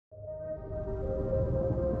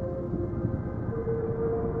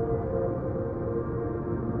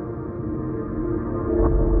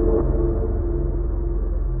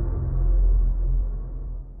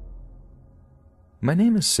My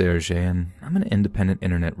name is Serge, and I'm an independent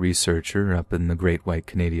internet researcher up in the Great White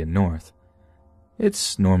Canadian North.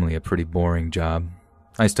 It's normally a pretty boring job.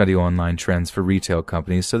 I study online trends for retail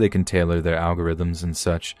companies so they can tailor their algorithms and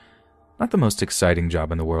such. Not the most exciting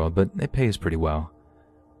job in the world, but it pays pretty well.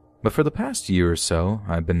 But for the past year or so,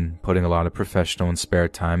 I've been putting a lot of professional and spare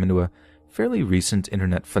time into a fairly recent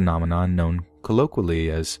internet phenomenon known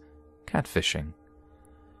colloquially as catfishing.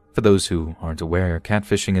 For those who aren't aware,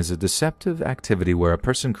 catfishing is a deceptive activity where a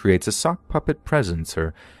person creates a sock puppet presence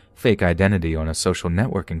or fake identity on a social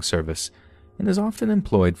networking service and is often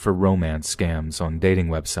employed for romance scams on dating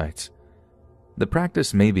websites. The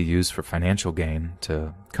practice may be used for financial gain,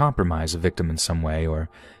 to compromise a victim in some way, or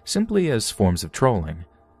simply as forms of trolling.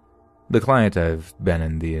 The client I've been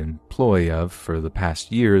in the employ of for the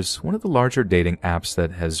past year is one of the larger dating apps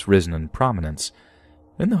that has risen in prominence,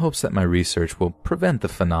 in the hopes that my research will prevent the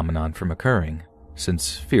phenomenon from occurring,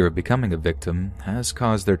 since fear of becoming a victim has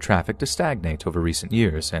caused their traffic to stagnate over recent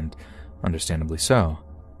years, and understandably so.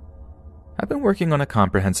 I've been working on a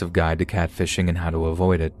comprehensive guide to catfishing and how to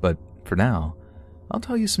avoid it, but for now, I'll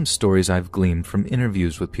tell you some stories I've gleaned from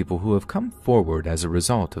interviews with people who have come forward as a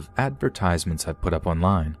result of advertisements I've put up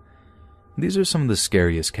online. These are some of the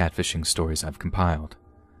scariest catfishing stories I've compiled.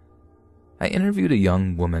 I interviewed a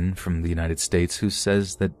young woman from the United States who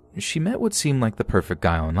says that she met what seemed like the perfect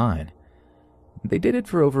guy online. They dated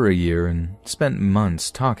for over a year and spent months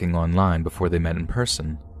talking online before they met in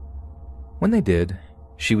person. When they did,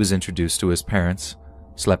 she was introduced to his parents,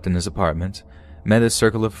 slept in his apartment, met a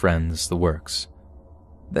circle of friends, the works.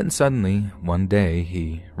 Then suddenly, one day,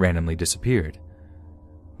 he randomly disappeared.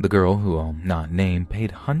 The girl, who I'll not name, paid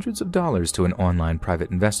hundreds of dollars to an online private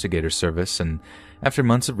investigator service, and after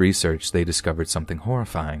months of research, they discovered something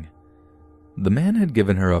horrifying. The man had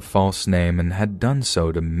given her a false name and had done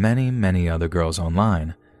so to many other girls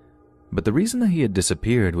online. But the reason that he had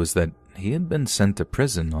disappeared was that he had been sent to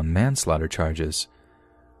prison on manslaughter charges.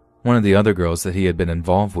 One of the other girls that he had been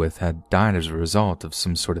involved with had died as a result of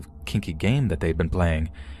some sort of kinky game that they'd been playing,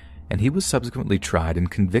 and he was subsequently tried and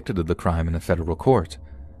convicted of the crime in a federal court.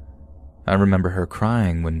 I remember her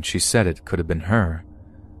crying when she said it could have been her,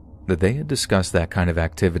 that they had discussed that kind of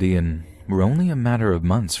activity and were only a matter of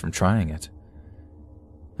months from trying it.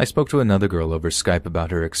 I spoke to another girl over Skype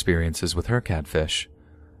about her experiences with her catfish.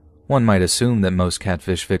 One might assume that most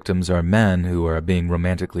catfish victims are men who are being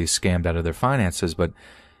romantically scammed out of their finances, but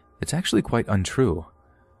it's actually quite untrue.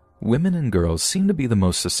 Women and girls seem to be the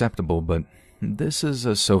most susceptible, but this is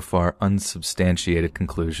a so far unsubstantiated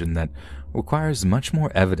conclusion that requires much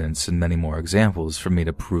more evidence and many more examples for me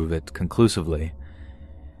to prove it conclusively.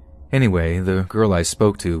 Anyway, the girl I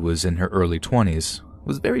spoke to was in her early 20s,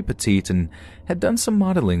 was very petite, and had done some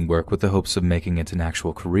modeling work with the hopes of making it an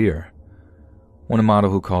actual career. When a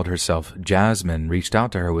model who called herself Jasmine reached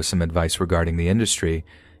out to her with some advice regarding the industry,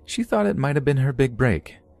 she thought it might have been her big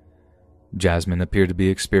break. Jasmine appeared to be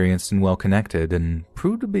experienced and well-connected, and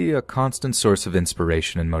proved to be a constant source of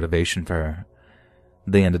inspiration and motivation for her.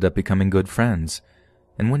 They ended up becoming good friends,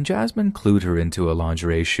 and when Jasmine clued her into a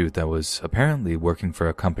lingerie shoot that was apparently working for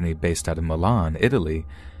a company based out of Milan, Italy,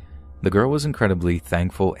 the girl was incredibly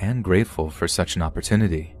thankful and grateful for such an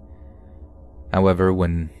opportunity. However,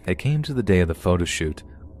 when it came to the day of the photo shoot,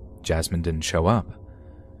 Jasmine didn't show up.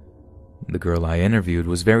 The girl I interviewed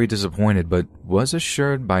was very disappointed, but was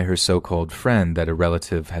assured by her so-called friend that a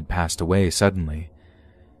relative had passed away suddenly.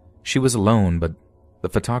 She was alone, but the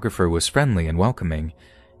photographer was friendly and welcoming,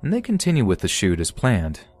 and they continued with the shoot as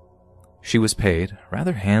planned. She was paid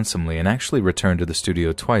rather handsomely and actually returned to the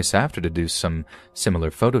studio twice after to do some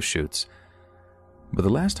similar photo shoots. But the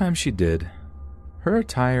last time she did, her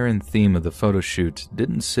attire and theme of the photo shoot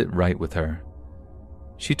didn't sit right with her.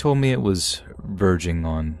 She told me it was verging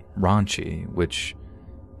on raunchy, which,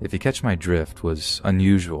 if you catch my drift, was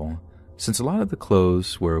unusual, since a lot of the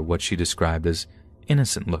clothes were what she described as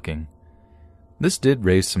innocent-looking. This did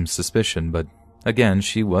raise some suspicion, but again,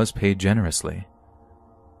 she was paid generously.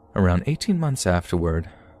 Around 18 months afterward,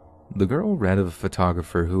 the girl read of a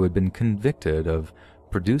photographer who had been convicted of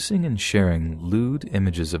producing and sharing lewd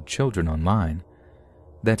images of children online,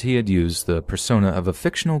 that he had used the persona of a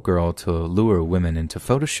fictional girl to lure women into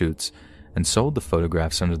photo shoots and sold the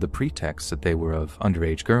photographs under the pretext that they were of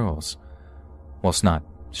underage girls. Whilst not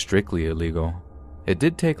strictly illegal, it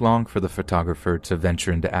did take long for the photographer to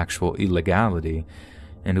venture into actual illegality,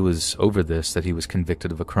 and it was over this that he was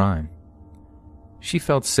convicted of a crime. She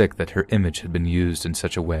felt sick that her image had been used in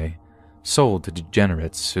such a way, sold to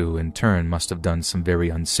degenerates who in turn must have done some very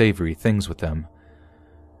unsavory things with them.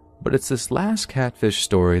 But it's this last catfish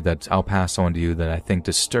story that I'll pass on to you that I think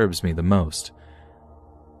disturbs me the most.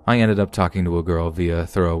 I ended up talking to a girl via a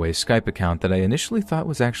throwaway Skype account that I initially thought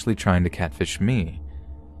was actually trying to catfish me,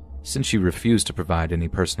 since she refused to provide any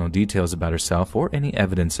personal details about herself or any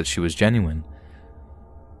evidence that she was genuine.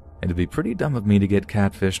 It'd be pretty dumb of me to get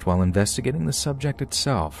catfished while investigating the subject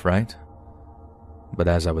itself, right? But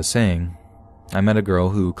as I was saying, I met a girl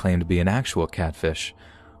who claimed to be an actual catfish,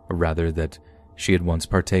 or rather that she had once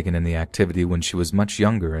partaken in the activity when she was much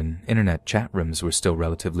younger and internet chat rooms were still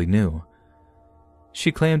relatively new.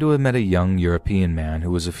 She claimed to have met a young European man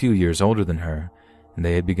who was a few years older than her, and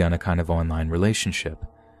they had begun a kind of online relationship.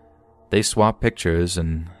 They swapped pictures,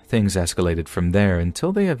 and things escalated from there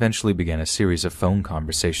until they eventually began a series of phone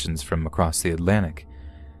conversations from across the Atlantic.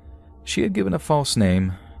 She had given a false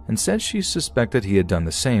name and said she suspected he had done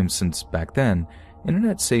the same since back then,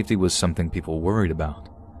 internet safety was something people worried about.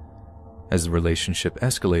 As the relationship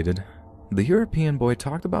escalated, the European boy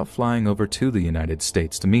talked about flying over to the United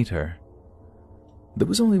States to meet her. There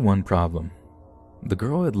was only one problem. The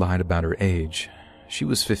girl had lied about her age. She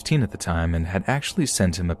was 15 at the time and had actually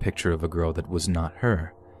sent him a picture of a girl that was not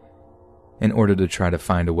her. In order to try to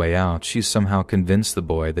find a way out, she somehow convinced the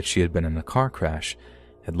boy that she had been in a car crash,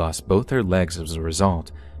 had lost both her legs as a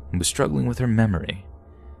result, and was struggling with her memory.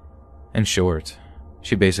 In short,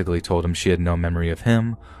 she basically told him she had no memory of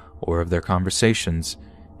him or of their conversations,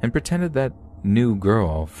 and pretended that new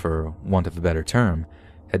girl, for want of a better term,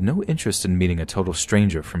 had no interest in meeting a total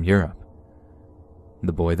stranger from Europe.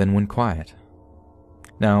 The boy then went quiet.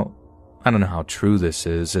 Now, I don't know how true this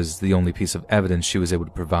is, as the only piece of evidence she was able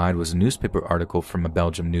to provide was a newspaper article from a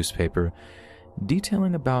Belgian newspaper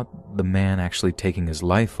detailing about the man actually taking his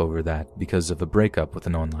life over that because of a breakup with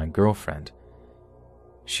an online girlfriend.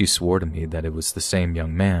 She swore to me that it was the same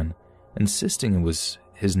young man, insisting it was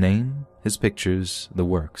his name, his pictures, the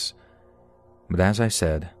works. But as I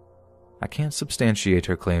said, I can't substantiate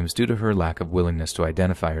her claims due to her lack of willingness to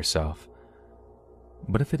identify herself.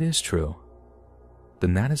 But if it is true,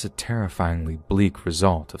 then that is a terrifyingly bleak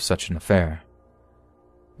result of such an affair.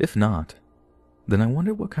 If not, then I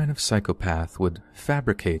wonder what kind of psychopath would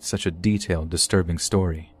fabricate such a detailed, disturbing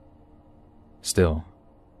story. Still,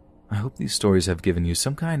 I hope these stories have given you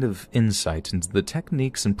some kind of insight into the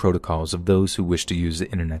techniques and protocols of those who wish to use the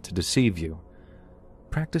internet to deceive you.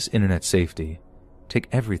 Practice internet safety, take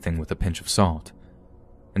everything with a pinch of salt,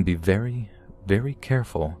 and be very, very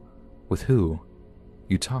careful with who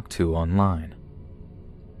you talk to online.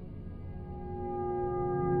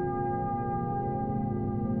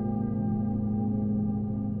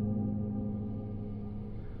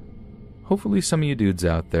 Hopefully some of you dudes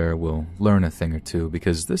out there will learn a thing or two,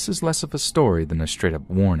 because this is less of a story than a straight-up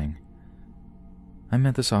warning. I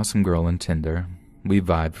met this awesome girl on Tinder. We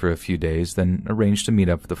vibed for a few days, then arranged to meet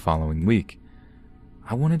up the following week.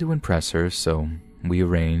 I wanted to impress her, so we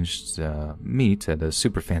arranged meet at a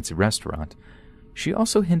super fancy restaurant. She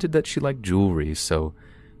also hinted that she liked jewelry, so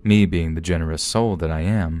me, being the generous soul that I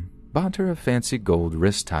am, bought her a fancy gold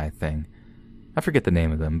wrist tie thing. I forget the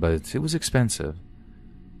name of them, but it was expensive.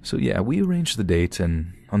 So yeah, we arranged the date,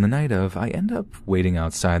 and on the night of, I end up waiting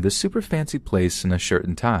outside this super fancy place in a shirt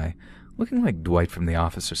and tie, looking like Dwight from The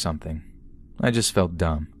Office or something. I just felt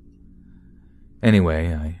dumb.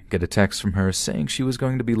 Anyway, I get a text from her saying she was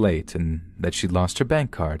going to be late and that she'd lost her bank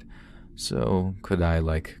card, so could I,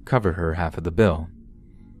 cover her half of the bill?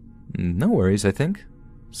 No worries, I think.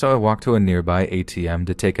 So I walked to a nearby ATM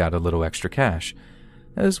to take out a little extra cash,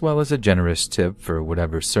 as well as a generous tip for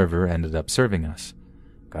whatever server ended up serving us.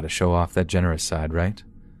 Gotta show off that generous side, right?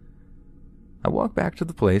 I walk back to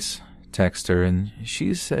the place, text her, and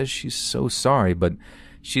she says she's so sorry, but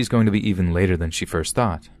she's going to be even later than she first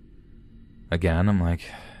thought. Again, I'm like,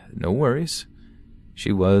 no worries.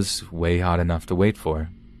 She was way hot enough to wait for.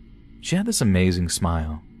 She had this amazing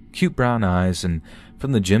smile, cute brown eyes, and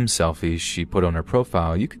from the gym selfies she put on her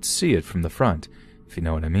profile, you could see it from the front, if you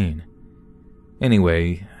know what I mean.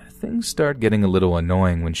 Anyway, things start getting a little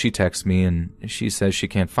annoying when she texts me and she says she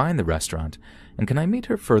can't find the restaurant, and can I meet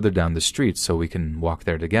her further down the street so we can walk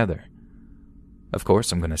there together? Of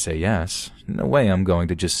course I'm going to say yes. No way I'm going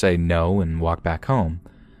to just say no and walk back home.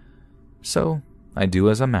 So I do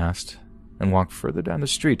as I'm asked, and walk further down the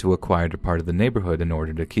street to a quieter part of the neighborhood in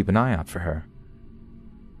order to keep an eye out for her.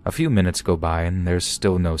 A few minutes go by and there's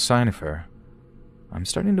still no sign of her. I'm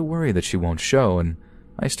starting to worry that she won't show, and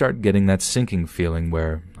I start getting that sinking feeling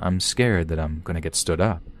where I'm scared that I'm going to get stood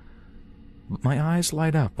up. But my eyes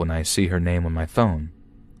light up when I see her name on my phone,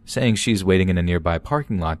 saying she's waiting in a nearby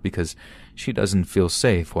parking lot because she doesn't feel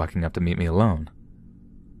safe walking up to meet me alone.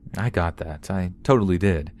 I got that. I totally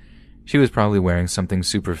did. She was probably wearing something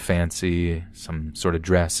super fancy, some sort of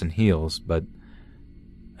dress and heels, but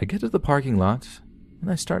I get to the parking lot,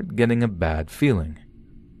 and I start getting a bad feeling.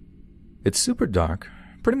 It's super dark,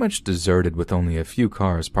 pretty much deserted with only a few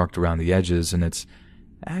cars parked around the edges, and it's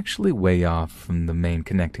actually way off from the main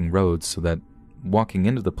connecting roads so that walking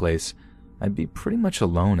into the place, I'd be pretty much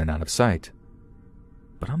alone and out of sight.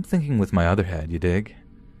 But I'm thinking with my other head, you dig?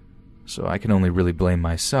 So I can only really blame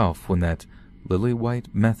myself when that lily-white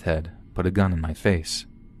meth head put a gun in my face.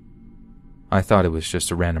 I thought it was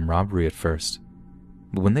just a random robbery at first,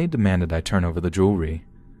 but when they demanded I turn over the jewelry,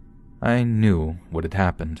 I knew what had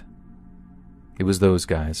happened. It was those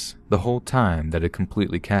guys, the whole time, that had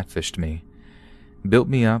completely catfished me, built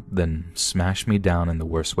me up, then smashed me down in the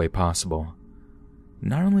worst way possible.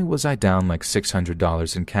 Not only was I down like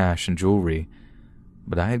 $600 in cash and jewelry,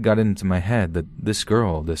 but I had got into my head that this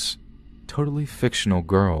girl, this totally fictional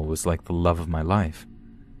girl, was like the love of my life.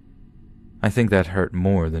 I think that hurt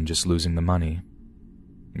more than just losing the money.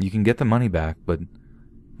 You can get the money back, but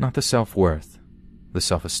not the self-worth, the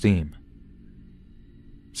self-esteem.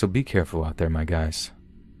 So be careful out there, my guys,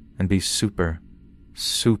 and be super,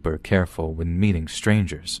 super careful when meeting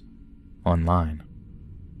strangers online.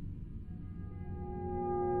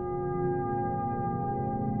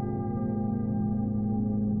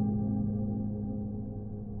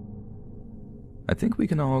 I think we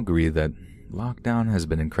can all agree that lockdown has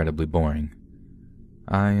been incredibly boring.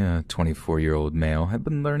 I, a 24-year-old male, have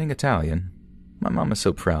been learning Italian. My mom is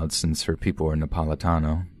so proud since her people are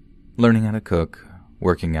Napolitano. Learning how to cook,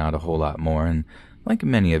 working out a whole lot more, and, like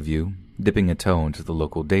many of you, dipping a toe into the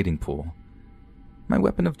local dating pool. My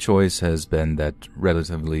weapon of choice has been that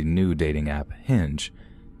relatively new dating app, Hinge.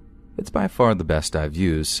 It's by far the best I've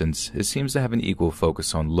used since it seems to have an equal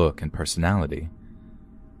focus on look and personality.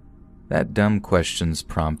 That dumb questions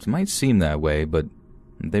prompt might seem that way, but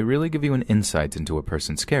they really give you an insight into a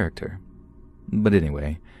person's character. But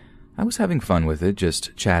anyway, I was having fun with it,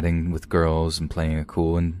 just chatting with girls and playing it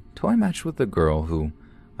cool until I matched with a girl who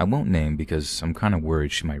I won't name because I'm kind of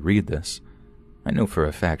worried she might read this. I know for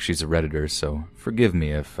a fact she's a Redditor, so forgive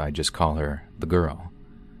me if I just call her the girl.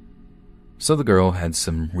 So the girl had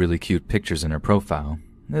some really cute pictures in her profile,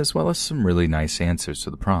 as well as some really nice answers to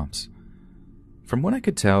the prompts. From what I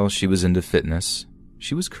could tell, she was into fitness,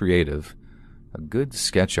 she was creative, a good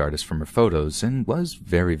sketch artist from her photos, and was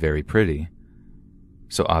very, very pretty.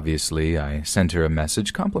 So obviously, I sent her a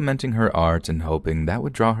message complimenting her art and hoping that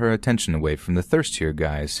would draw her attention away from the thirstier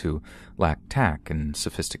guys who lack tact and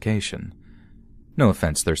sophistication. No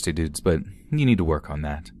offense, thirsty dudes, but you need to work on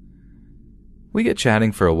that. We get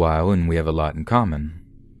chatting for a while and we have a lot in common.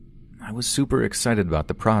 I was super excited about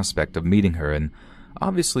the prospect of meeting her, and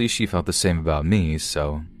obviously she felt the same about me,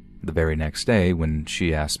 so the very next day when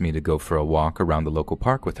she asked me to go for a walk around the local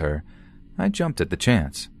park with her, I jumped at the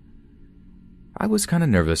chance. I was kind of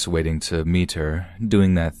nervous waiting to meet her,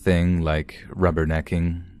 doing that thing like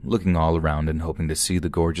rubbernecking, looking all around and hoping to see the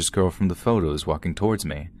gorgeous girl from the photos walking towards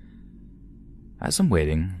me. As I'm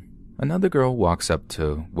waiting, another girl walks up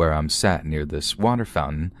to where I'm sat near this water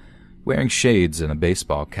fountain, wearing shades and a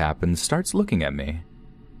baseball cap, and starts looking at me.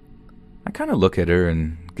 I kind of look at her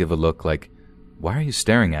and give a look like, "Why are you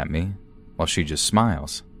staring at me?" while she just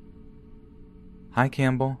smiles. "Hi,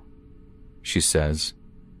 Campbell," she says,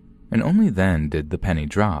 and only then did the penny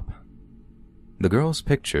drop. The girl's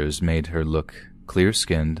pictures made her look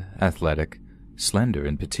clear-skinned, athletic, slender,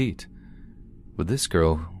 and petite. But this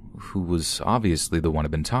girl, who was obviously the one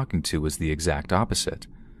I've been talking to, was the exact opposite.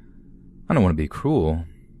 I don't want to be cruel.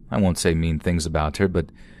 I won't say mean things about her, but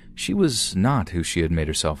she was not who she had made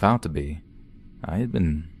herself out to be. I had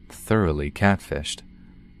been thoroughly catfished.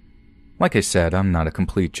 Like I said, I'm not a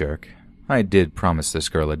complete jerk. I did promise this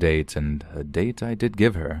girl a date, and a date I did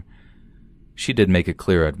give her. She did make it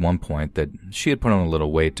clear at one point that she had put on a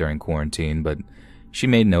little weight during quarantine, but she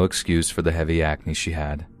made no excuse for the heavy acne she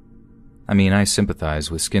had. I mean, I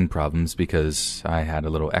sympathize with skin problems because I had a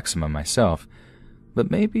little eczema myself,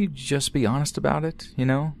 but maybe just be honest about it, you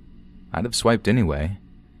know? I'd have swiped anyway.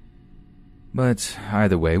 But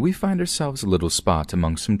either way, we find ourselves a little spot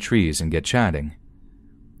among some trees and get chatting.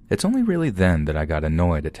 It's only really then that I got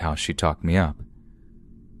annoyed at how she talked me up.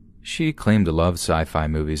 She claimed to love sci-fi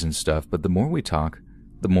movies and stuff, but the more we talk,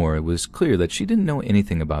 the more it was clear that she didn't know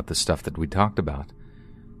anything about the stuff that we talked about.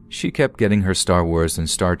 She kept getting her Star Wars and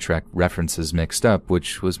Star Trek references mixed up,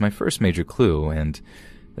 which was my first major clue, and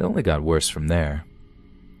it only got worse from there.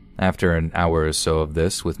 After an hour or so of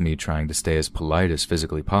this, with me trying to stay as polite as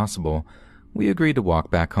physically possible, we agreed to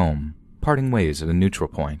walk back home, parting ways at a neutral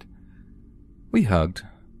point. We hugged.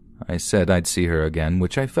 I said I'd see her again,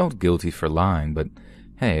 which I felt guilty for lying, but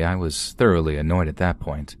hey, I was thoroughly annoyed at that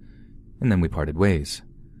point, and then we parted ways.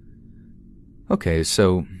 Okay,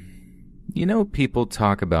 so You know, people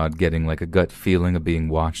talk about getting like a gut feeling of being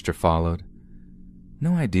watched or followed.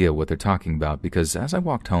 No idea what they're talking about because as I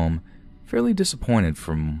walked home, fairly disappointed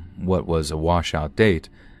from what was a washout date,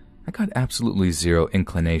 I got absolutely zero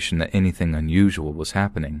inclination that anything unusual was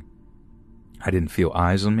happening. I didn't feel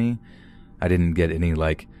eyes on me. I didn't get any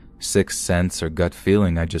sixth sense or gut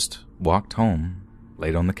feeling. I just walked home,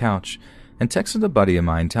 laid on the couch, and texted a buddy of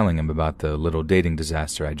mine telling him about the little dating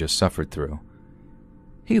disaster I just suffered through.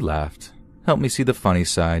 He laughed, helped me see the funny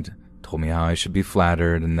side, told me how I should be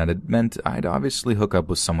flattered and that it meant I'd obviously hook up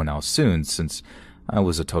with someone else soon since I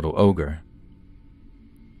was a total ogre.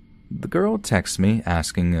 The girl texted me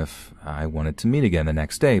asking if I wanted to meet again the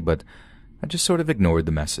next day, but I just sort of ignored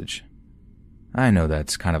the message. I know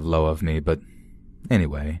that's kind of low of me, but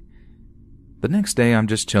anyway. The next day I'm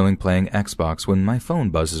just chilling playing Xbox when my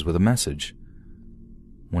phone buzzes with a message.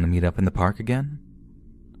 Want to meet up in the park again?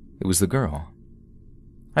 It was the girl.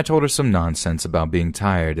 I told her some nonsense about being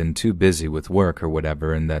tired and too busy with work or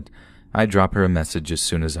whatever and that I'd drop her a message as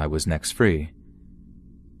soon as I was next free.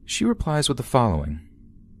 She replies with the following.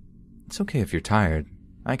 It's okay if you're tired.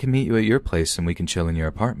 I can meet you at your place and we can chill in your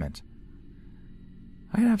apartment.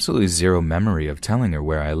 I had absolutely zero memory of telling her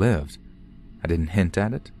where I lived. I didn't hint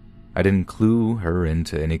at it. I didn't clue her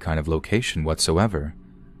into any kind of location whatsoever.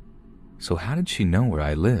 So how did she know where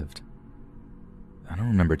I lived? I don't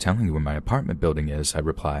remember telling you where my apartment building is, I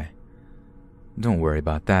reply. Don't worry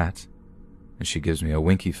about that. And she gives me a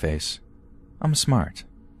winky face. I'm smart,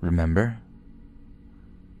 remember?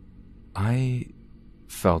 I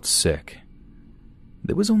felt sick.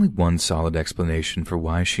 There was only one solid explanation for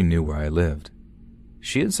why she knew where I lived.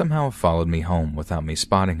 She had somehow followed me home without me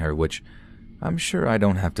spotting her, which I'm sure I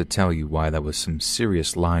don't have to tell you why that was some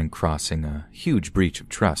serious line crossing, a huge breach of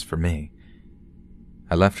trust for me.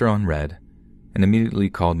 I left her on red and immediately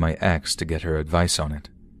called my ex to get her advice on it.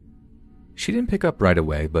 She didn't pick up right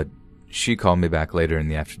away, but she called me back later in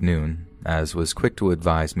the afternoon, as was quick to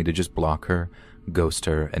advise me to just block her, ghost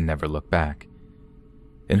her, and never look back.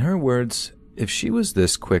 In her words, if she was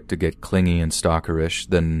this quick to get clingy and stalkerish,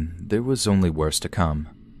 then there was only worse to come.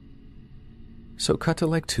 So cut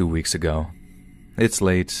to 2 weeks ago. It's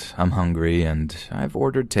late, I'm hungry, and I've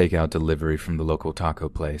ordered takeout delivery from the local taco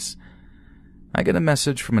place. I get a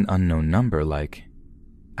message from an unknown number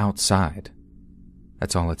outside.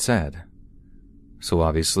 That's all it said. So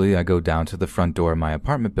obviously I go down to the front door of my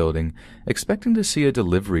apartment building, expecting to see a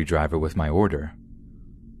delivery driver with my order.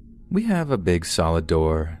 We have a big solid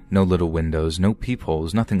door, no little windows, no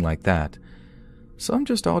peepholes, nothing like that. So I'm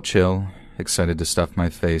just all chill, excited to stuff my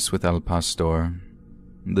face with al pastor.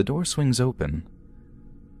 The door swings open,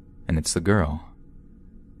 and it's the girl.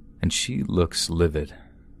 And she looks livid.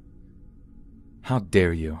 How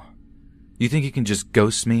dare you? You think you can just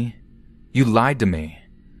ghost me? You lied to me.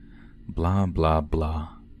 Blah, blah, blah.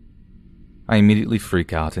 I immediately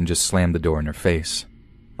freak out and just slam the door in her face.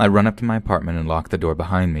 I run up to my apartment and lock the door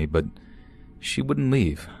behind me, but she wouldn't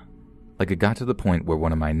leave. It got to the point where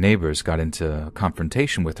one of my neighbors got into a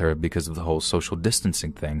confrontation with her because of the whole social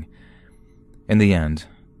distancing thing. In the end,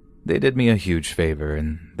 they did me a huge favor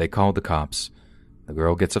and they called the cops. The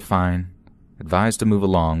girl gets a fine, advised to move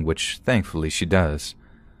along, which thankfully she does.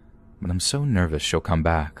 But I'm so nervous she'll come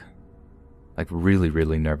back. Really,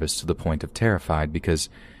 really nervous to the point of terrified because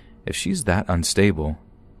if she's that unstable,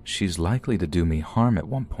 she's likely to do me harm at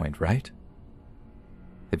one point, right?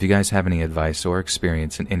 If you guys have any advice or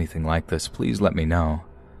experience in anything like this, please let me know.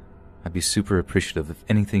 I'd be super appreciative of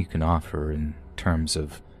anything you can offer in terms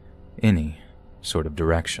of any sort of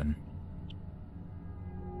direction.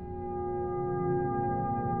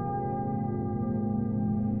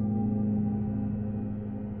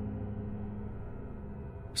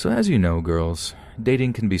 So as you know, girls,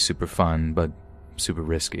 dating can be super fun, but super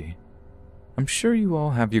risky. I'm sure you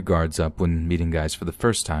all have your guards up when meeting guys for the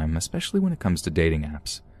first time, especially when it comes to dating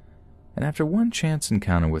apps. And after one chance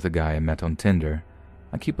encounter with a guy I met on Tinder,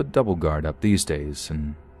 I keep a double guard up these days,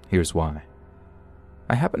 and here's why.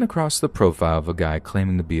 I happened across the profile of a guy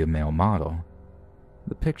claiming to be a male model.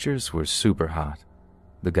 The pictures were super hot.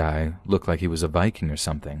 The guy looked like he was a Viking or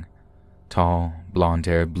something. Tall,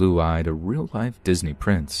 blonde-haired, blue-eyed, a real-life Disney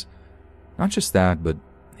prince. Not just that, but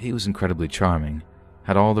he was incredibly charming,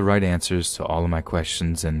 had all the right answers to all of my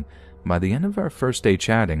questions, and by the end of our first day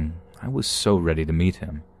chatting, I was so ready to meet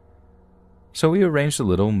him. So we arranged a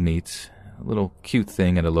little meet, a little cute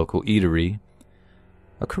thing at a local eatery,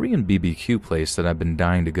 a Korean BBQ place that I've been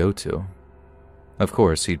dying to go to. Of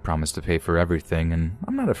course, he'd promised to pay for everything, and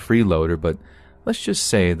I'm not a freeloader, but let's just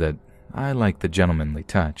say that I like the gentlemanly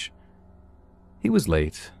touch. He was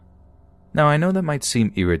late. Now, I know that might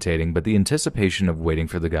seem irritating, but the anticipation of waiting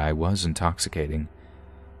for the guy was intoxicating.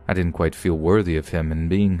 I didn't quite feel worthy of him, and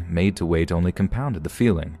being made to wait only compounded the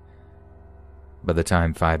feeling. By the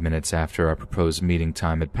time 5 minutes after our proposed meeting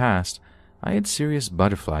time had passed, I had serious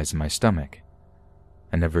butterflies in my stomach.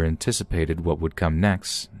 I never anticipated what would come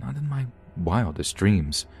next, not in my wildest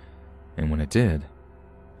dreams, and when it did,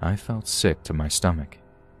 I felt sick to my stomach.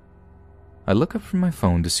 I look up from my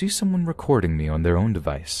phone to see someone recording me on their own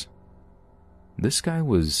device. This guy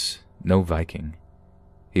was no Viking.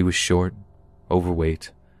 He was short,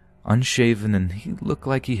 overweight, unshaven, and he looked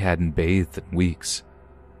like he hadn't bathed in weeks.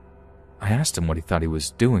 I asked him what he thought he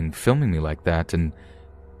was doing, filming me like that, and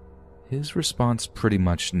his response pretty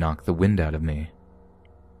much knocked the wind out of me.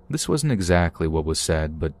 This wasn't exactly what was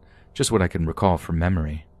said, but just what I can recall from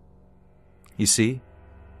memory. You see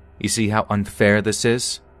how unfair this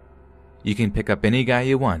is? You can pick up any guy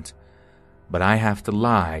you want, but I have to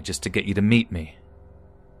lie just to get you to meet me.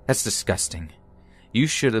 That's disgusting. You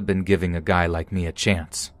should have been giving a guy like me a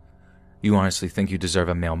chance. You honestly think you deserve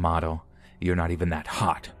a male model? You're not even that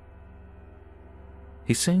hot.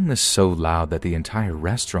 He's saying this so loud that the entire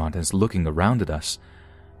restaurant is looking around at us,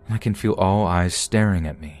 and I can feel all eyes staring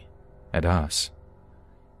at me, at us.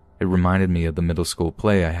 It reminded me of the middle school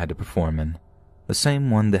play I had to perform in, the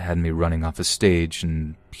same one that had me running off a stage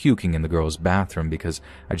and puking in the girls' bathroom because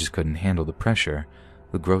I just couldn't handle the pressure,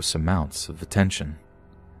 the gross amounts of attention.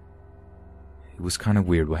 It was kind of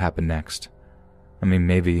weird what happened next. I mean,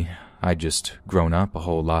 maybe I'd just grown up a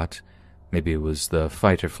whole lot. Maybe it was the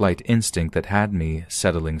fight-or-flight instinct that had me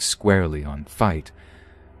settling squarely on fight.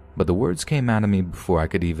 But the words came out of me before I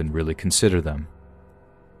could even really consider them.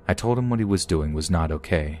 I told him what he was doing was not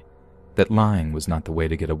okay, that lying was not the way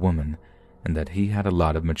to get a woman, and that he had a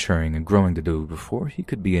lot of maturing and growing to do before he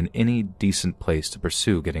could be in any decent place to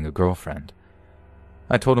pursue getting a girlfriend.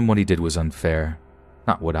 I told him what he did was unfair,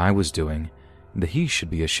 not what I was doing, and that he should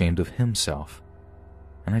be ashamed of himself.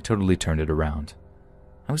 And I totally turned it around.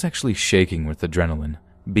 I was actually shaking with adrenaline,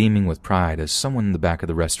 beaming with pride as someone in the back of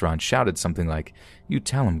the restaurant shouted something like, "You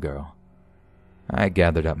tell him, girl." I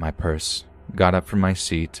gathered up my purse, got up from my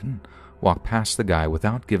seat, and walked past the guy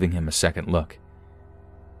without giving him a second look.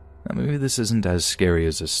 Now, maybe this isn't as scary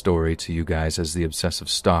as a story to you guys as the obsessive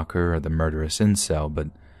stalker or the murderous incel,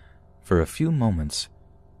 but for a few moments,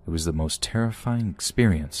 it was the most terrifying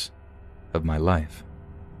experience of my life.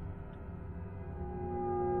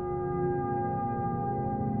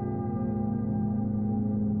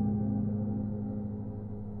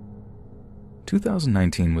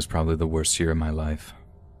 "2019 was probably the worst year of my life.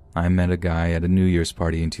 I met a guy at a New Year's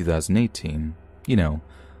party in 2018. You know,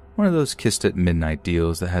 one of those kissed at midnight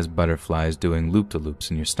deals that has butterflies doing loop-de-loops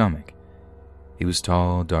in your stomach. He was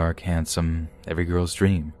tall, dark, handsome, every girl's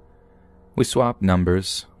dream. We swapped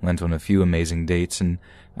numbers, went on a few amazing dates, and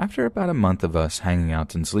after about a month of us hanging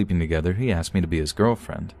out and sleeping together, he asked me to be his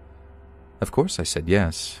girlfriend. Of course I said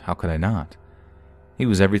yes, how could I not? He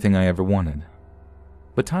was everything I ever wanted.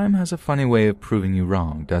 But time has a funny way of proving you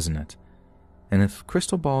wrong, doesn't it? And if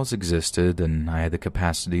crystal balls existed and I had the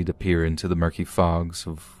capacity to peer into the murky fogs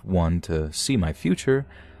of one to see my future,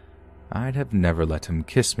 I'd have never let him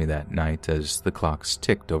kiss me that night as the clocks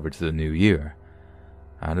ticked over to the new year.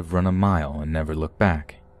 I'd have run a mile and never looked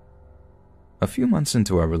back. A few months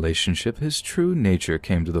into our relationship, his true nature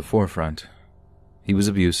came to the forefront. He was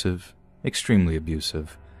abusive, extremely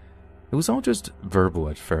abusive. It was all just verbal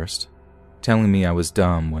at first, telling me I was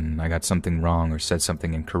dumb when I got something wrong or said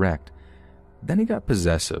something incorrect. Then he got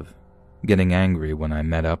possessive, getting angry when I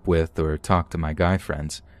met up with or talked to my guy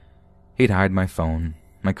friends. He'd hide my phone,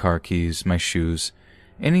 my car keys, my shoes,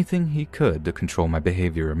 anything he could to control my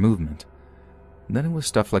behavior or movement. Then it was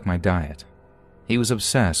stuff like my diet. He was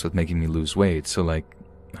obsessed with making me lose weight, so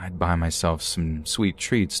I'd buy myself some sweet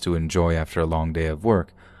treats to enjoy after a long day of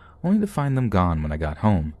work, only to find them gone when I got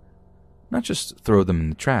home. Not just throw them in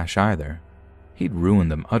the trash either. He'd ruin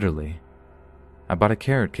them utterly. I bought a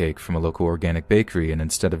carrot cake from a local organic bakery, and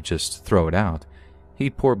instead of just throw it out,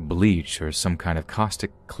 he'd pour bleach or some kind of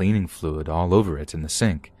caustic cleaning fluid all over it in the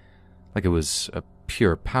sink, like it was a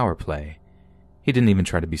pure power play. He didn't even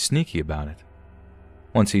try to be sneaky about it.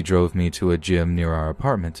 Once he drove me to a gym near our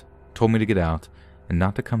apartment, told me to get out and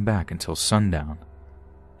not to come back until sundown.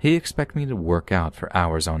 He expected me to work out for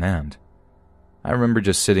hours on end. I remember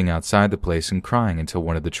just sitting outside the place and crying until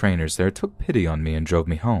one of the trainers there took pity on me and drove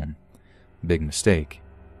me home. Big mistake.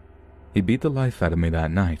 He beat the life out of me that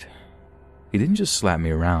night. He didn't just slap me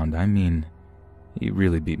around, I mean, he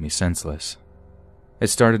really beat me senseless. It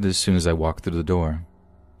started as soon as I walked through the door.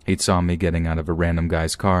 He'd saw me getting out of a random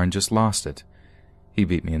guy's car and just lost it. He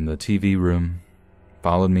beat me in the TV room,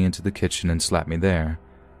 followed me into the kitchen and slapped me there.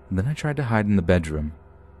 And then I tried to hide in the bedroom.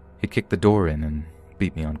 He kicked the door in and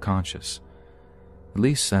beat me unconscious. At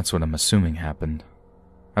least that's what I'm assuming happened.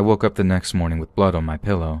 I woke up the next morning with blood on my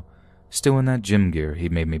pillow, still in that gym gear he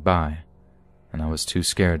made me buy, and I was too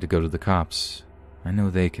scared to go to the cops. I know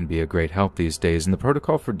they can be a great help these days, and the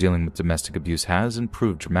protocol for dealing with domestic abuse has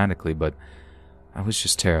improved dramatically, but I was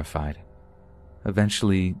just terrified.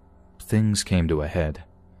 Eventually, things came to a head.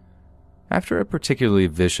 After a particularly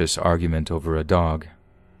vicious argument over a dog,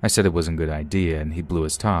 I said it wasn't a good idea, and he blew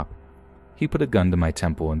his top. He put a gun to my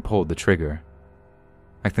temple and pulled the trigger.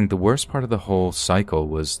 I think the worst part of the whole cycle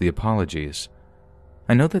was the apologies.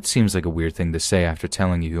 I know that seems like a weird thing to say after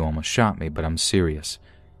telling you he almost shot me, but I'm serious.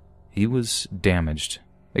 He was damaged,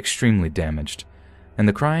 extremely damaged, and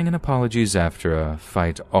the crying and apologies after a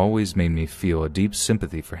fight always made me feel a deep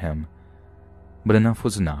sympathy for him. But enough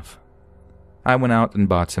was enough. I went out and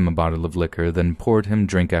bought him a bottle of liquor, then poured him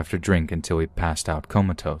drink after drink until he passed out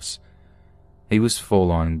comatose. He was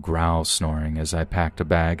full-on growl snoring as I packed a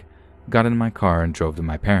bag, got in my car, and drove to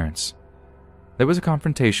my parents'. There was a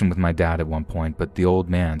confrontation with my dad at one point, but the old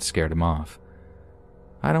man scared him off.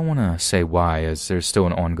 I don't want to say why, as there's still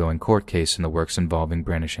an ongoing court case in the works involving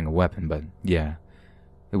brandishing a weapon, but yeah,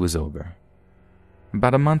 it was over.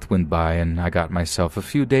 About a month went by, and I got myself a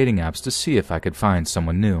few dating apps to see if I could find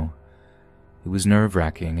someone new. It was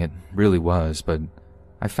nerve-wracking, it really was, but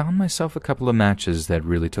I found myself a couple of matches that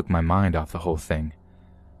really took my mind off the whole thing.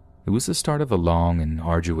 It was the start of a long and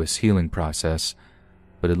arduous healing process,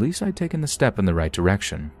 but at least I'd taken the step in the right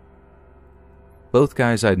direction. Both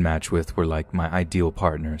guys I'd matched with were like my ideal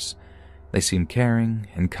partners. They seemed caring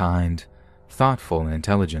and kind, thoughtful and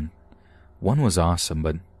intelligent. One was awesome,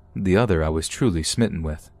 but the other I was truly smitten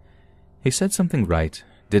with. He said something right,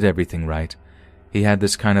 did everything right. He had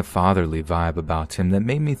this kind of fatherly vibe about him that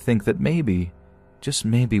made me think that maybe, just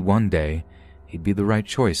maybe one day, he'd be the right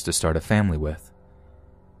choice to start a family with.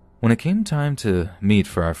 When it came time to meet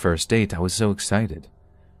for our first date, I was so excited.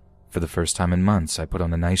 For the first time in months, I put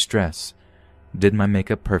on a nice dress, did my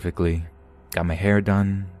makeup perfectly, got my hair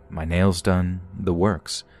done, my nails done, the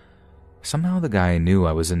works. Somehow the guy knew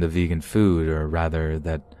I was into vegan food, or rather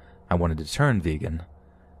that I wanted to turn vegan.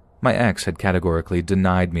 My ex had categorically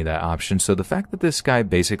denied me that option, so the fact that this guy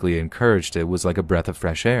basically encouraged it was like a breath of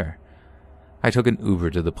fresh air. I took an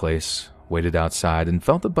Uber to the place, waited outside, and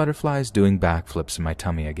felt the butterflies doing backflips in my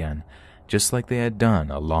tummy again, just like they had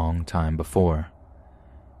done a long time before.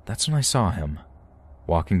 That's when I saw him,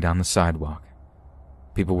 walking down the sidewalk.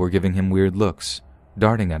 People were giving him weird looks,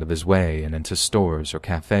 darting out of his way and into stores or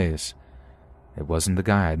cafes. It wasn't the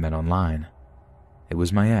guy I'd met online. It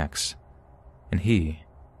was my ex, and he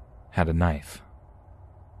had a knife.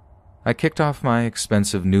 I kicked off my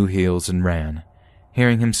expensive new heels and ran,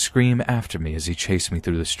 hearing him scream after me as he chased me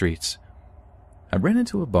through the streets. I ran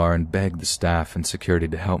into a bar and begged the staff and security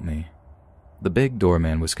to help me. The big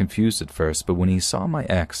doorman was confused at first, but when he saw my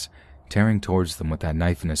ex tearing towards them with that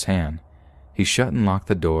knife in his hand, he shut and locked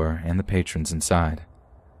the door and the patrons inside.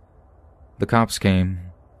 The cops came,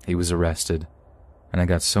 he was arrested, and I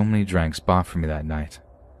got so many drinks bought for me that night.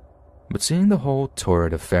 But seeing the whole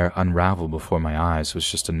torrid affair unravel before my eyes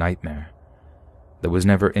was just a nightmare. There was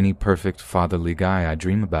never any perfect fatherly guy I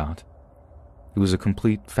dream about. He was a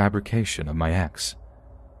complete fabrication of my ex.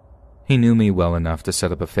 He knew me well enough to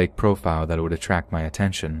set up a fake profile that would attract my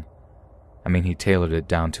attention. I mean, he tailored it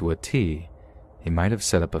down to a T. He might have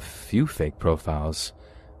set up a few fake profiles,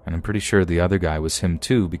 and I'm pretty sure the other guy was him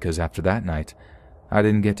too, because after that night, I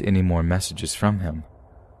didn't get any more messages from him.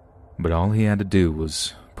 But all he had to do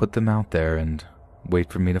was put them out there and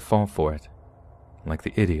wait for me to fall for it, like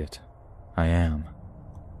the idiot I am.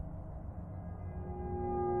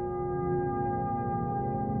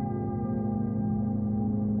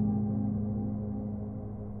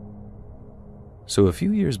 So a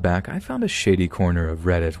few years back, I found a shady corner of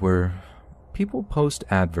Reddit where people post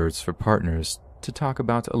adverts for partners to talk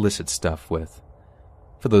about illicit stuff with.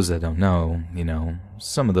 For those that don't know,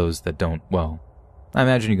 some of those that don't, well, I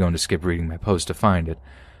imagine you're going to skip reading my post to find it.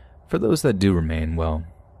 For those that do remain, well,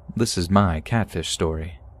 this is my catfish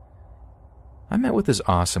story. I met with this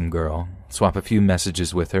awesome girl, swap a few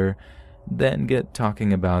messages with her, then get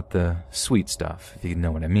talking about the sweet stuff, if you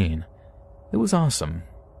know what I mean. It was awesome.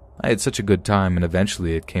 I had such a good time, and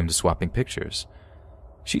eventually it came to swapping pictures.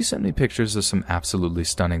 She sent me pictures of some absolutely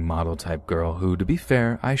stunning model-type girl who, to be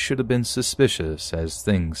fair, I should have been suspicious as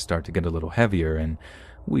things start to get a little heavier and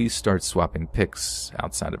we start swapping pics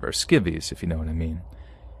outside of our skivvies, if you know what I mean.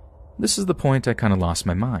 This is the point I kind of lost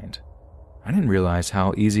my mind. I didn't realize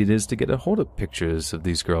how easy it is to get a hold of pictures of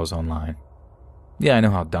these girls online. Yeah, I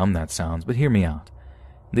know how dumb that sounds, but hear me out.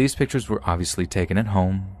 These pictures were obviously taken at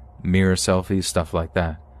home, mirror selfies, stuff like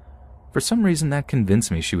that. For some reason that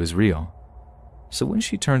convinced me she was real. So when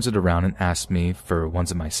she turns it around and asked me for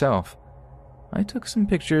ones of myself, I took some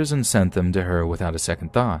pictures and sent them to her without a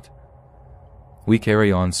second thought. We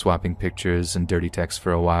carry on swapping pictures and dirty texts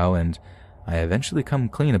for a while, and I eventually come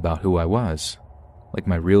clean about who I was. Like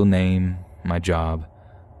my real name, my job,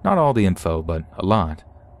 not all the info, but a lot.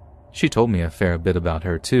 She told me a fair bit about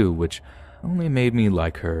her too, which only made me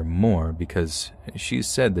like her more because she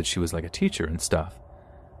said that she was like a teacher and stuff.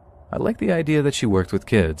 I liked the idea that she worked with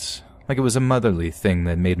kids, like it was a motherly thing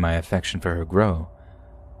that made my affection for her grow.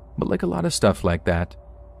 But like a lot of stuff like that,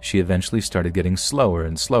 she eventually started getting slower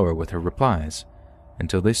and slower with her replies,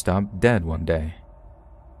 until they stopped dead one day.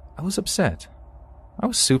 I was upset. I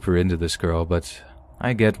was super into this girl, but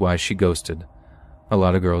I get why she ghosted. A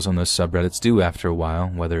lot of girls on those subreddits do after a while,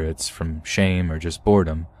 whether it's from shame or just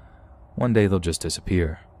boredom. One day they'll just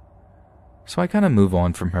disappear. So I kind of move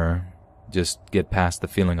on from her, just get past the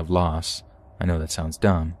feeling of loss, I know that sounds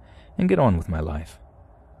dumb, and get on with my life.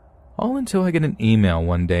 All until I get an email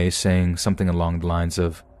one day saying something along the lines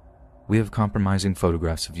of, "We have compromising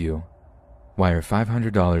photographs of you. Wire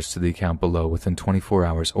 $500 to the account below within 24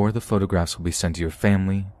 hours or the photographs will be sent to your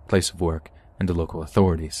family, place of work, and to local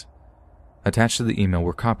authorities." Attached to the email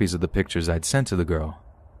were copies of the pictures I'd sent to the girl,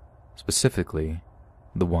 specifically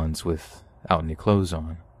the ones without any clothes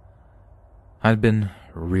on. I'd been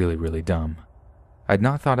really dumb. I'd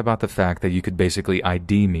not thought about the fact that you could basically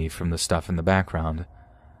ID me from the stuff in the background.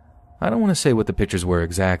 I don't want to say what the pictures were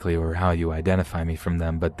exactly or how you identify me from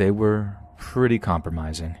them, but they were pretty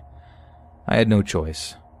compromising. I had no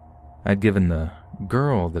choice. I'd given the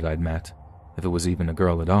girl that I'd met, if it was even a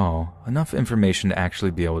girl at all, enough information to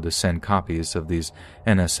actually be able to send copies of these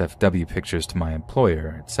NSFW pictures to my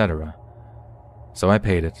employer, etc. So I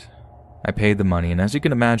paid it. I paid the money, and as you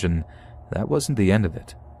can imagine, that wasn't the end of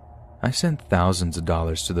it. I sent thousands of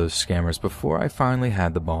dollars to those scammers before I finally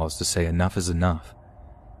had the balls to say enough is enough.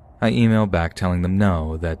 I emailed back telling them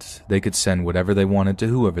no, that they could send whatever they wanted to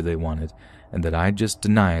whoever they wanted, and that I'd just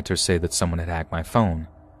deny it or say that someone had hacked my phone.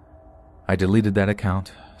 I deleted that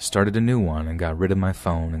account, started a new one, and got rid of my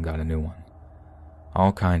phone and got a new one.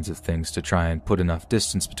 All kinds of things to try and put enough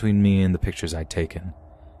distance between me and the pictures I'd taken.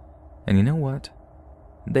 And you know what?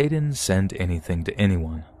 They didn't send anything to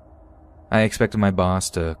anyone. I expected my boss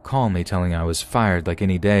to call me telling I was fired like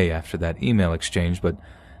any day after that email exchange, but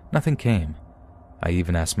nothing came. I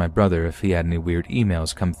even asked my brother if he had any weird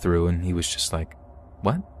emails come through, and he was just like,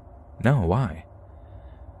 "What? No, why?"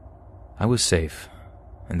 I was safe,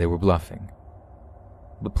 and they were bluffing.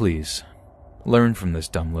 But please, learn from this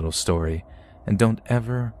dumb little story, and don't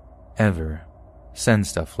ever send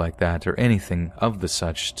stuff like that or anything of the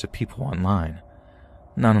such to people online.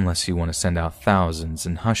 Not unless you want to send out thousands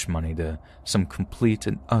in hush money to some complete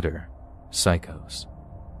and utter psychos.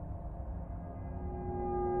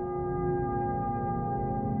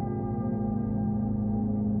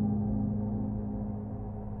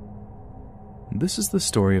 This is the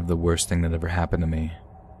story of the worst thing that ever happened to me.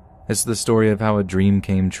 It's the story of how a dream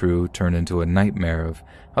came true turned into a nightmare, of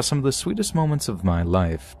how some of the sweetest moments of my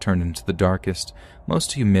life turned into the darkest,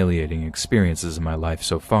 most humiliating experiences of my life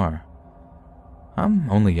so far. I'm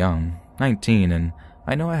only young, 19, and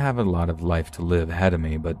I know I have a lot of life to live ahead of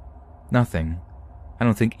me, but I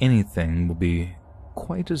don't think anything will be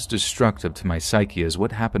quite as destructive to my psyche as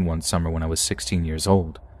what happened one summer when I was 16 years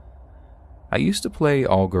old. I used to play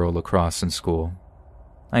all-girl lacrosse in school.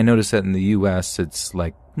 I noticed that in the US it's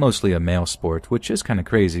like mostly a male sport, which is kind of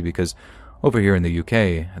crazy because over here in the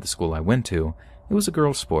UK, at the school I went to, it was a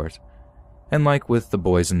girl sport. And like with the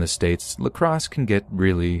boys in the States, lacrosse can get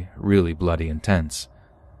really bloody intense.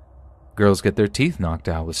 Girls get their teeth knocked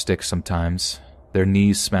out with sticks sometimes, their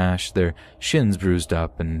knees smashed, their shins bruised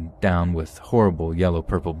up and down with horrible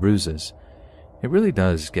yellow-purple bruises. It really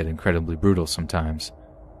does get incredibly brutal sometimes.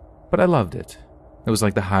 But I loved it. It was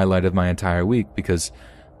like the highlight of my entire week because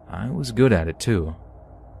I was good at it too.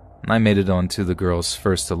 I made it onto the girls'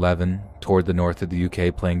 first 11, toured the north of the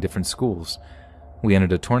UK playing different schools. We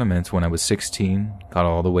entered a tournament when I was 16, got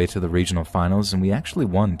all the way to the regional finals, and we actually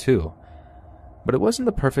won too. But it wasn't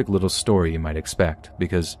the perfect little story you might expect,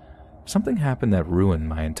 because something happened that ruined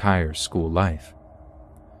my entire school life.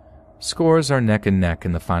 Scores are neck and neck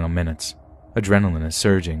in the final minutes. Adrenaline is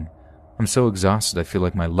surging. I'm so exhausted I feel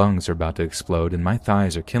like my lungs are about to explode and my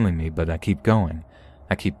thighs are killing me, but I keep going.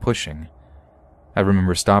 I keep pushing. I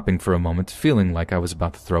remember stopping for a moment, feeling like I was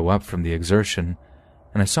about to throw up from the exertion,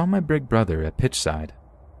 and I saw my big brother at pitchside.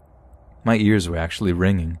 My ears were actually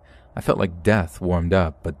ringing. I felt like death warmed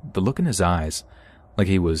up, but the look in his eyes, Like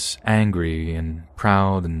he was angry and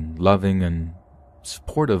proud and loving and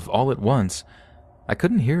supportive all at once. I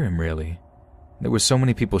couldn't hear him really. There were so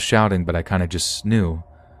many people shouting, but I kind of just knew.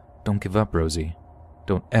 Don't give up, Rosie.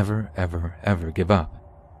 Don't ever, ever, ever give up.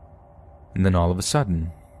 And then all of a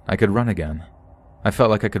sudden, I could run again. I felt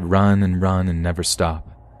like I could run and never stop.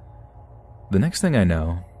 The next thing I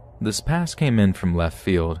know, this pass came in from left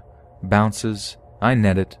field, bounces, I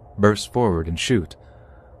net it, burst forward and shoot.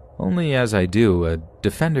 Only as I do, a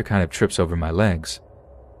defender kind of trips over my legs.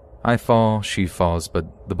 I fall, she falls,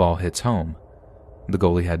 but the ball hits home. The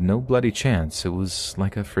goalie had no bloody chance. It was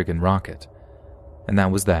like a friggin' rocket. And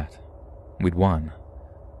that was that. We'd won.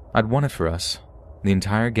 I'd won it for us. The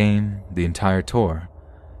entire game, the entire tour.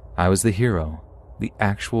 I was the hero. The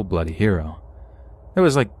actual bloody hero. There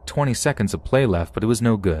was like 20 seconds of play left, but it was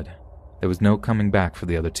no good. There was no coming back for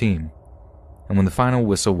the other team. And when the final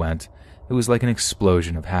whistle went, it was like an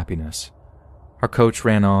explosion of happiness. Our coach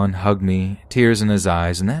ran on, hugged me, tears in his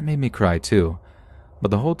eyes, and that made me cry too.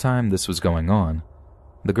 But the whole time this was going on,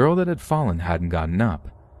 the girl that had fallen hadn't gotten up.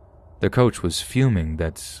 Their coach was fuming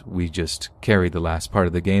that we just carried the last part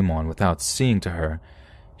of the game on without seeing to her.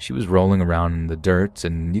 She was rolling around in the dirt,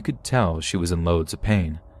 and you could tell she was in loads of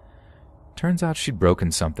pain. Turns out she'd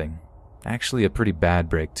broken something. Actually a pretty bad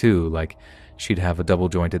break too, like she'd have a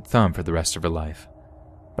double-jointed thumb for the rest of her life.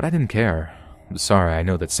 But I didn't care. Sorry, I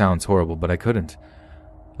know that sounds horrible, but I couldn't.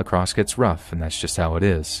 Lacrosse gets rough, and that's just how it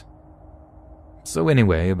is. So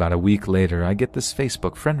anyway, about a week later, I get this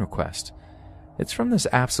Facebook friend request. It's from this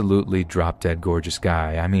absolutely drop-dead gorgeous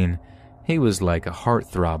guy. I mean, he was like a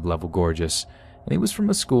heartthrob level gorgeous, and he was from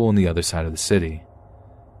a school on the other side of the city.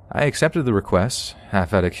 I accepted the request,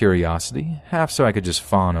 half out of curiosity, half so I could just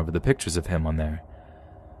fawn over the pictures of him on there.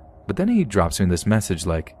 But then he drops me this message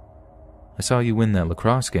like, I saw you win that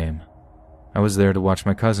lacrosse game. I was there to watch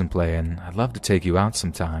my cousin play, and I'd love to take you out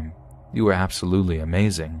sometime. You were absolutely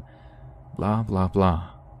amazing. Blah, blah, blah.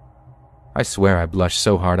 I swear I blushed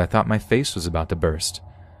so hard I thought my face was about to burst.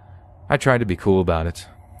 I tried to be cool about it.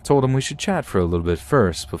 Told him we should chat for a little bit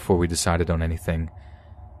first before we decided on anything.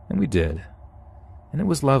 And we did. And it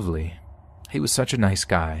was lovely. He was such a nice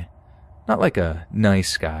guy. Not like a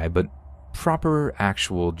nice guy, but proper,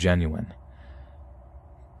 actual, genuine.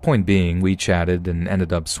 Point being, we chatted and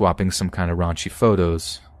ended up swapping some kind of raunchy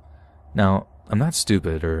photos. Now, I'm not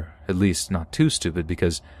stupid, or at least not too stupid,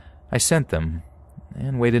 because I sent them,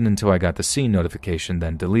 and waited until I got the see notification,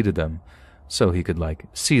 then deleted them, so he could,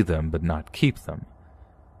 see them but not keep them.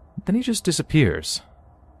 Then he just disappears.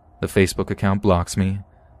 The Facebook account blocks me,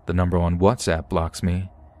 the number on WhatsApp blocks me.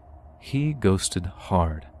 He ghosted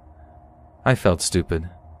hard. I felt stupid,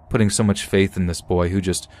 putting so much faith in this boy who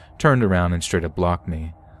just turned around and straight up blocked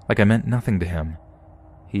me, like I meant nothing to him.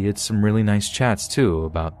 He had some really nice chats too,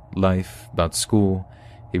 about life, about school.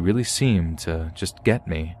 He really seemed to just get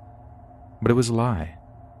me. But it was a lie,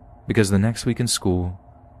 because the next week in school,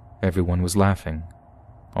 everyone was laughing.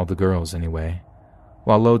 All the girls, anyway.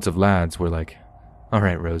 While loads of lads were like, All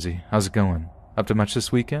right, Rosie, how's it going? Up to much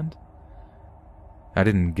this weekend? I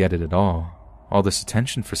didn't get it at all this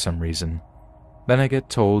attention for some reason. Then I get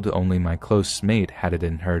told only my close mate had it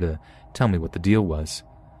in her to tell me what the deal was.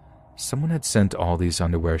 Someone had sent all these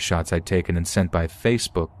underwear shots I'd taken and sent by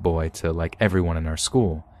Facebook boy to everyone in our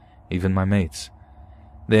school, even my mates.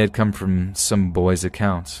 They had come from some boy's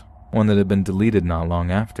account, one that had been deleted not long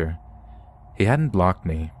after. He hadn't blocked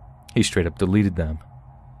me. He straight up deleted them.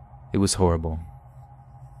 It was horrible.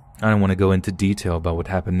 I don't want to go into detail about what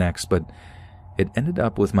happened next, but it ended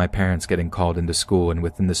up with my parents getting called into school, and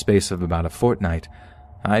within the space of about a fortnight,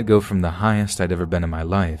 I'd go from the highest I'd ever been in my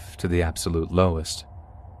life to the absolute lowest.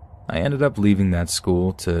 I ended up leaving that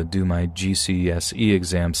school to do my GCSE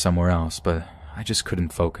exam somewhere else, but I just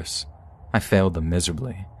couldn't focus. I failed them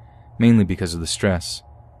miserably, mainly because of the stress.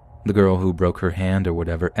 The girl who broke her hand or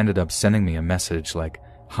whatever ended up sending me a message like,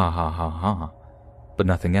 ha ha ha ha, but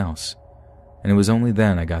nothing else. And it was only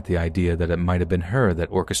then I got the idea that it might have been her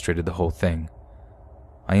that orchestrated the whole thing.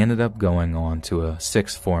 I ended up going on to a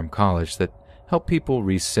sixth form college that helped people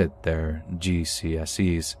resit their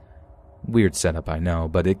GCSEs. Weird setup, I know,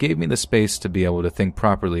 but it gave me the space to be able to think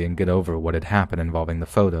properly and get over what had happened involving the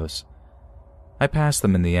photos. I passed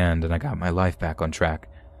them in the end, and I got my life back on track.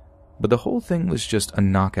 But the whole thing was just a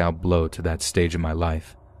knockout blow to that stage of my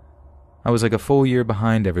life. I was like a full year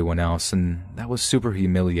behind everyone else, and that was super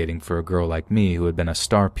humiliating for a girl like me who had been a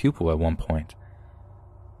star pupil at one point.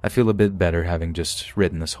 I feel a bit better having just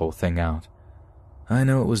written this whole thing out. I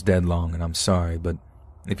know it was dead long, and I'm sorry, but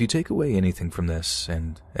if you take away anything from this,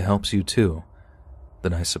 and it helps you too,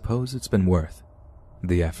 then I suppose it's been worth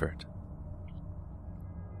the effort.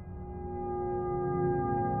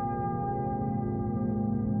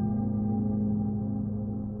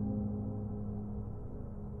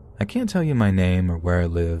 I can't tell you my name or where I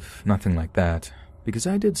live, nothing like that, because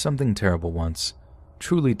I did something terrible once.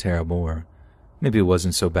 Truly terrible, or maybe it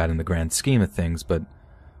wasn't so bad in the grand scheme of things, but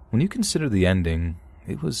when you consider the ending,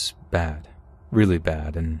 it was bad. Really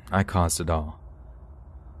bad, and I caused it all.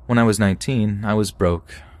 When I was 19, I was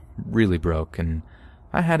broke, really broke, and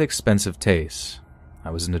I had expensive tastes.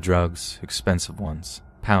 I was into drugs, expensive ones,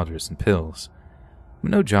 powders and pills,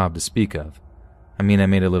 but no job to speak of. I mean, I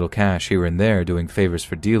made a little cash here and there doing favors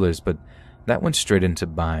for dealers, but that went straight into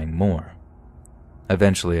buying more.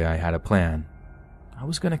 Eventually, I had a plan. I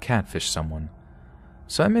was going to catfish someone.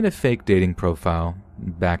 So I made a fake dating profile,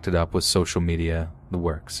 backed it up with social media, the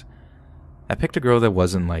works. I picked a girl that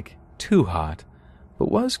wasn't, too hot,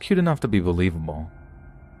 but was cute enough to be believable.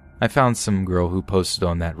 I found some girl who posted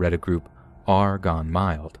on that Reddit group, R Gone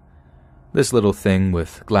Mild. This little thing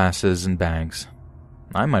with glasses and bangs.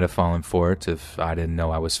 I might have fallen for it if I didn't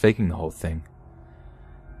know I was faking the whole thing.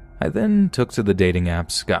 I then took to the dating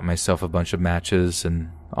apps, got myself a bunch of matches,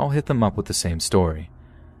 and all hit them up with the same story.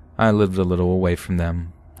 I lived a little away from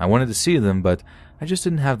them. I wanted to see them, but I just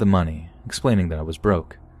didn't have the money, explaining that I was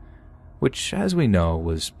broke. Which, as we know,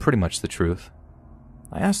 was pretty much the truth.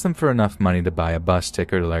 I asked them for enough money to buy a bus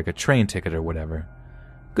ticket or a train ticket or whatever.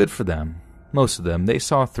 Good for them. Most of them, they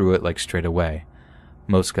saw through it straight away.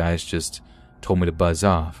 Most guys just told me to buzz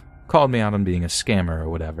off, called me out on being a scammer or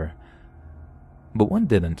whatever. But one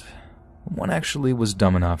didn't. One actually was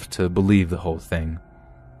dumb enough to believe the whole thing.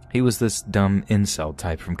 He was this dumb incel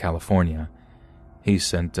type from California. He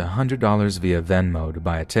sent $100 via Venmo to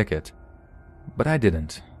buy a ticket. But I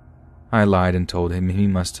didn't. I lied and told him he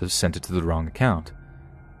must have sent it to the wrong account.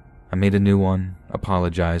 I made a new one,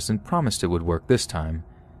 apologized, and promised it would work this time.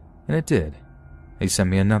 And it did. He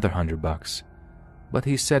sent me another $100. But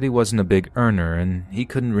he said he wasn't a big earner and he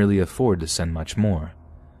couldn't really afford to send much more.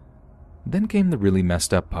 Then came the really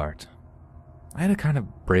messed up part. I had a kind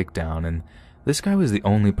of breakdown, and this guy was the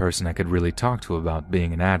only person I could really talk to about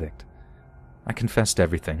being an addict. I confessed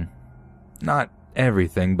everything. Not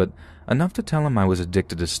everything, but enough to tell him I was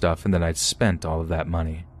addicted to stuff and that I'd spent all of that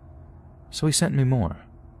money. So he sent me more.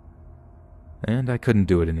 And I couldn't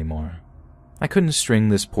do it anymore. I couldn't string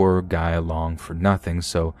this poor guy along for nothing,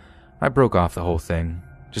 so I broke off the whole thing,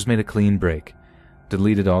 just made a clean break,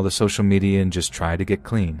 deleted all the social media and just tried to get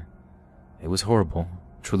clean. It was horrible,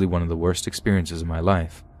 truly one of the worst experiences of my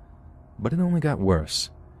life. But it only got worse.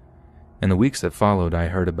 In the weeks that followed, I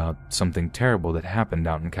heard about something terrible that happened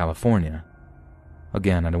out in California.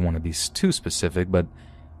 Again, I don't want to be too specific, but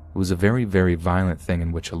it was a very, very violent thing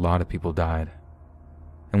in which a lot of people died.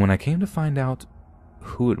 And when I came to find out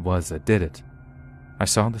who it was that did it, I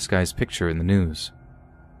saw this guy's picture in the news.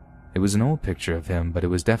 It was an old picture of him, but it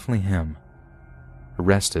was definitely him.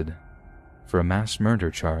 Arrested for a mass murder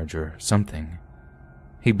charge or something.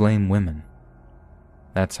 He blamed women.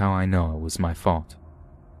 That's how I know it was my fault.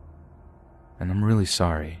 And I'm really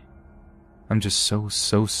sorry. I'm just so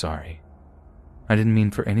sorry. I didn't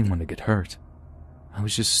mean for anyone to get hurt. I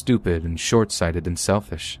was just stupid and short-sighted and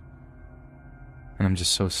selfish. And I'm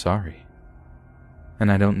just so sorry. And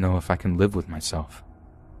I don't know if I can live with myself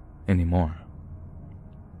anymore.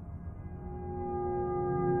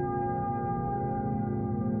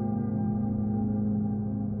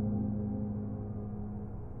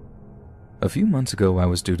 A few months ago, I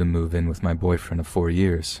was due to move in with my boyfriend of 4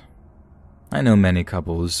 years. I know many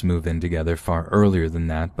couples move in together far earlier than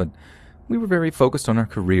that, but we were very focused on our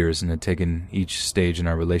careers and had taken each stage in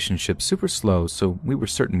our relationship super slow, so we were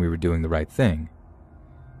certain we were doing the right thing.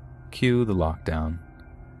 Cue the lockdown.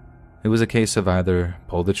 It was a case of either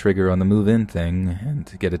pull the trigger on the move-in thing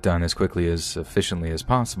and get it done as quickly as efficiently as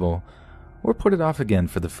possible, or put it off again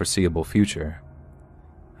for the foreseeable future.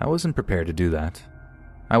 I wasn't prepared to do that.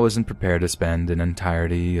 I wasn't prepared to spend an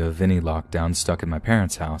entirety of any lockdown stuck in my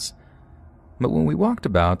parents' house. But when we walked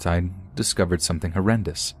about, I discovered something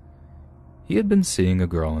horrendous. He had been seeing a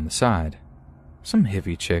girl on the side, some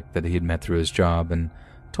hippie chick that he had met through his job, and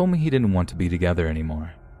told me he didn't want to be together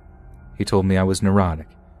anymore. He told me I was neurotic,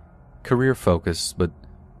 career-focused, but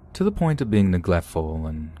to the point of being neglectful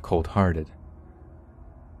and cold-hearted.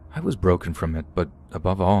 I was broken from it, but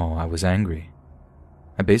above all, I was angry.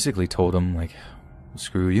 I basically told him,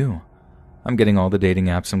 screw you. I'm getting all the dating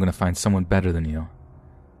apps. I'm going to find someone better than you.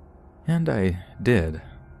 And I did.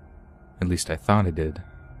 At least I thought I did.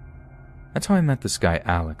 That's how I met this guy,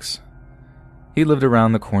 Alex. He lived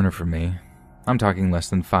around the corner from me. I'm talking less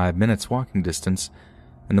than 5 minutes walking distance,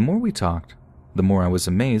 and the more we talked, the more I was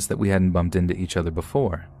amazed that we hadn't bumped into each other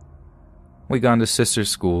before. We'd gone to sister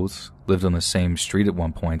schools, lived on the same street at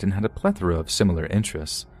one point, and had a plethora of similar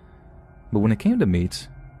interests. But when it came to meet,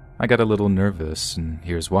 I got a little nervous, and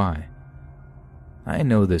here's why. I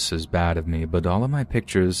know this is bad of me, but all of my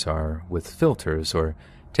pictures are with filters or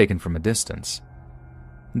taken from a distance.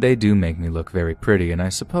 They do make me look very pretty, and I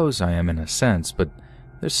suppose I am in a sense, but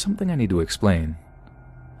there's something I need to explain.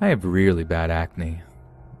 I have really bad acne.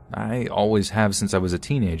 I always have since I was a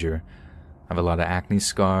teenager. I have a lot of acne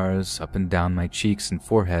scars up and down my cheeks and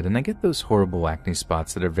forehead, and I get those horrible acne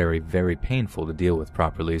spots that are very, very painful to deal with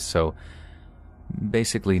properly, so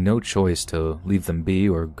basically no choice to leave them be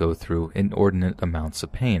or go through inordinate amounts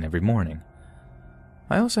of pain every morning.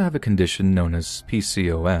 I also have a condition known as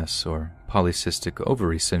PCOS, or polycystic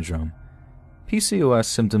ovary syndrome. PCOS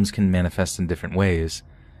symptoms can manifest in different ways.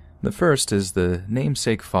 The first is the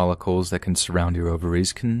namesake follicles that can surround your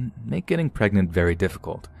ovaries can make getting pregnant very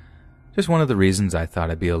difficult. Just one of the reasons I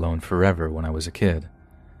thought I'd be alone forever when I was a kid.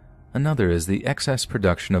 Another is the excess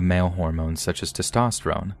production of male hormones such as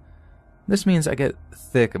testosterone. This means I get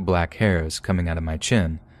thick black hairs coming out of my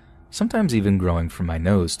chin, sometimes even growing from my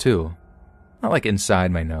nose too. Not like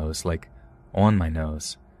inside my nose, like on my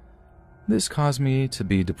nose. This caused me to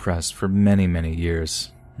be depressed for many, many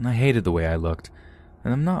years, and I hated the way I looked,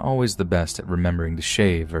 and I'm not always the best at remembering to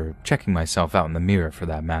shave or checking myself out in the mirror for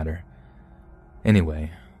that matter.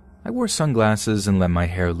 Anyway, I wore sunglasses and let my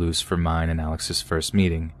hair loose for mine and Alex's first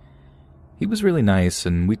meeting. He was really nice,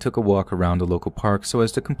 and we took a walk around a local park so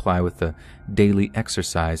as to comply with the daily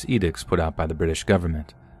exercise edicts put out by the British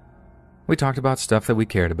government. We talked about stuff that we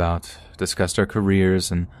cared about, discussed our careers,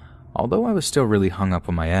 and although I was still really hung up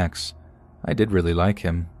on my ex, I did really like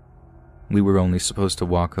him. We were only supposed to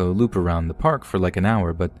walk a loop around the park for like an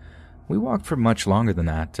hour, but we walked for much longer than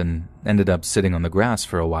that and ended up sitting on the grass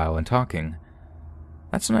for a while and talking.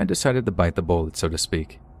 That's when I decided to bite the bullet, so to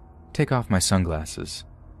speak. Take off my sunglasses.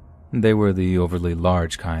 They were the overly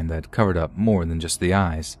large kind that covered up more than just the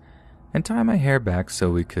eyes, and tie my hair back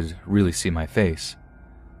so we could really see my face.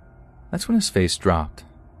 That's when his face dropped.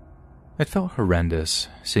 It felt horrendous,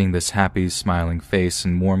 seeing this happy, smiling face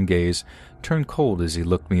and warm gaze turn cold as he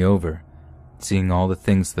looked me over, seeing all the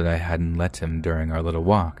things that I hadn't let him during our little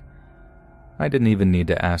walk. I didn't even need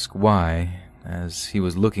to ask why, as he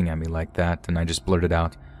was looking at me like that, and I just blurted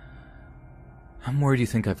out, "I'm worried you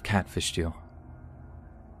think I've catfished you,"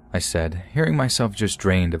 I said, hearing myself just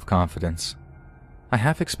drained of confidence. I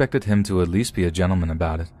half expected him to at least be a gentleman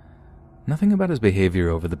about it. Nothing about his behavior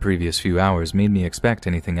over the previous few hours made me expect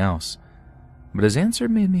anything else, but his answer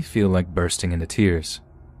made me feel like bursting into tears.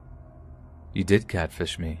 "You did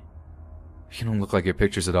catfish me. You don't look like your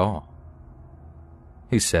pictures at all,"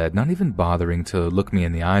 he said, not even bothering to look me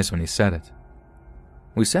in the eyes when he said it.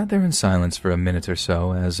 We sat there in silence for a minute or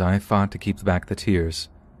so as I fought to keep back the tears.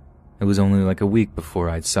 It was only like a week before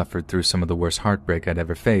I'd suffered through some of the worst heartbreak I'd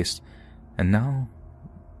ever faced, and now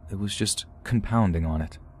it was just compounding on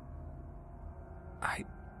it. "I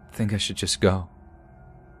think I should just go,"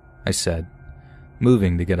 I said,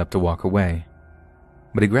 moving to get up to walk away,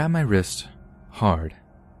 but he grabbed my wrist hard,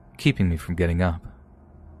 keeping me from getting up.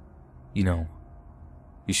 "You know,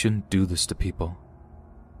 you shouldn't do this to people.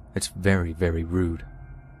 It's very, very rude,"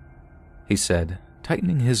 he said,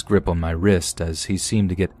 tightening his grip on my wrist as he seemed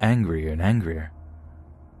to get angrier and angrier.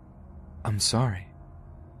 "I'm sorry,"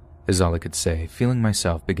 is all I could say, feeling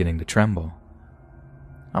myself beginning to tremble.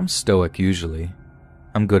 I'm stoic usually.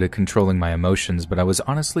 I'm good at controlling my emotions, but I was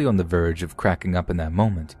honestly on the verge of cracking up in that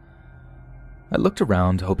moment. I looked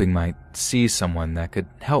around, hoping I might see someone that could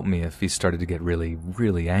help me if he started to get really,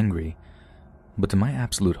 really angry, but to my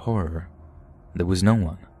absolute horror, there was no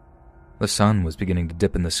one. The sun was beginning to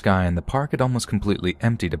dip in the sky, and the park had almost completely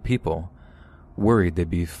emptied of people, worried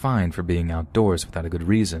they'd be fined for being outdoors without a good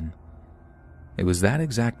reason. It was that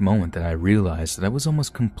exact moment that I realized that I was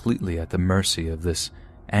almost completely at the mercy of this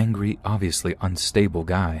angry, obviously unstable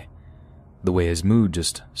guy. The way his mood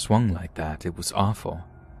just swung like that, it was awful.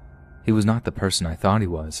 He was not the person I thought he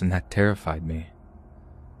was, and that terrified me.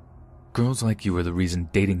 "Girls like you are the reason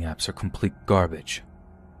dating apps are complete garbage,"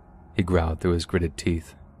 he growled through his gritted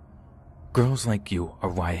teeth. "Girls like you are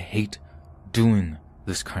why I hate doing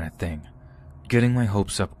this kind of thing, getting my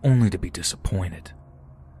hopes up only to be disappointed."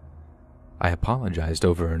 I apologized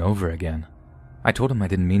over and over again. I told him I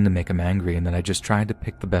didn't mean to make him angry and that I just tried to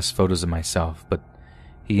pick the best photos of myself, but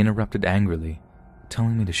he interrupted angrily,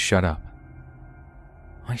 telling me to shut up.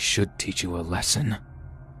 "I should teach you a lesson,"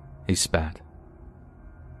 he spat.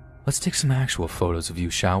 "Let's take some actual photos of you,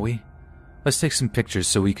 shall we? Let's take some pictures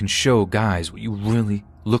so we can show guys what you really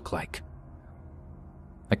look like."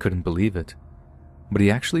 I couldn't believe it, but he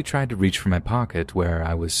actually tried to reach for my pocket where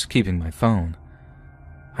I was keeping my phone.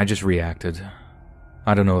 I just reacted.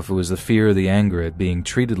 I don't know if it was the fear or the anger at being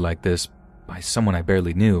treated like this, by someone I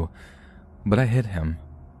barely knew, but I hit him.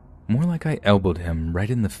 More like I elbowed him right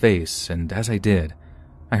in the face, and as I did,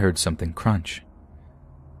 I heard something crunch.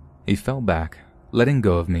 He fell back, letting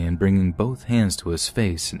go of me and bringing both hands to his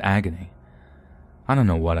face in agony. I don't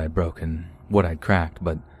know what I'd broken, what I'd cracked,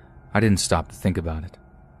 but I didn't stop to think about it.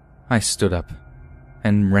 I stood up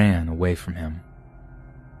and ran away from him.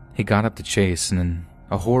 He got up to chase, and in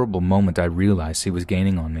a horrible moment I realized he was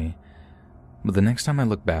gaining on me. But the next time I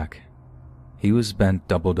looked back, he was bent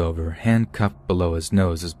doubled over, handcuffed below his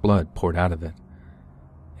nose as blood poured out of it.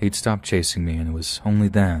 He'd stopped chasing me, and it was only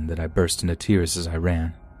then that I burst into tears as I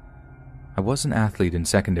ran. I was an athlete in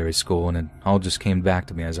secondary school, and it all just came back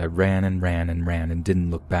to me as I ran and ran and ran and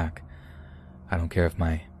didn't look back. I don't care if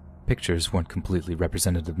my pictures weren't completely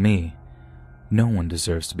representative of me. No one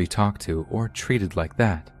deserves to be talked to or treated like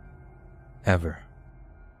that. Ever.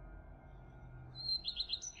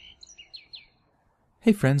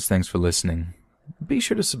 Hey friends, thanks for listening. Be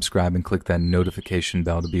sure to subscribe and click that notification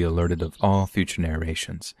bell to be alerted of all future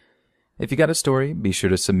narrations. If you got a story, be sure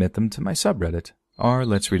to submit them to my subreddit, or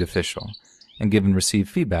Let's Read Official, and give and receive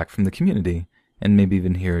feedback from the community, and maybe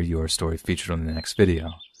even hear your story featured on the next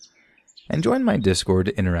video. And join my Discord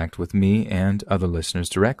to interact with me and other listeners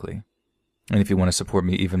directly. And if you want to support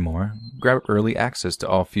me even more, grab early access to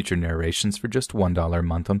all future narrations for just $1 a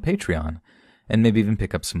month on Patreon, and maybe even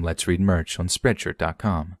pick up some Let's Read merch on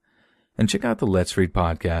Spreadshirt.com. And check out the Let's Read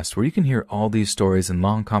podcast, where you can hear all these stories in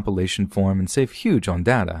long compilation form and save huge on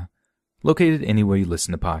data, located anywhere you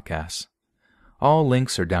listen to podcasts. All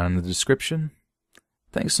links are down in the description.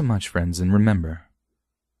 Thanks so much, friends, and remember,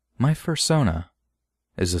 my fursona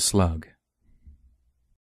is a slug.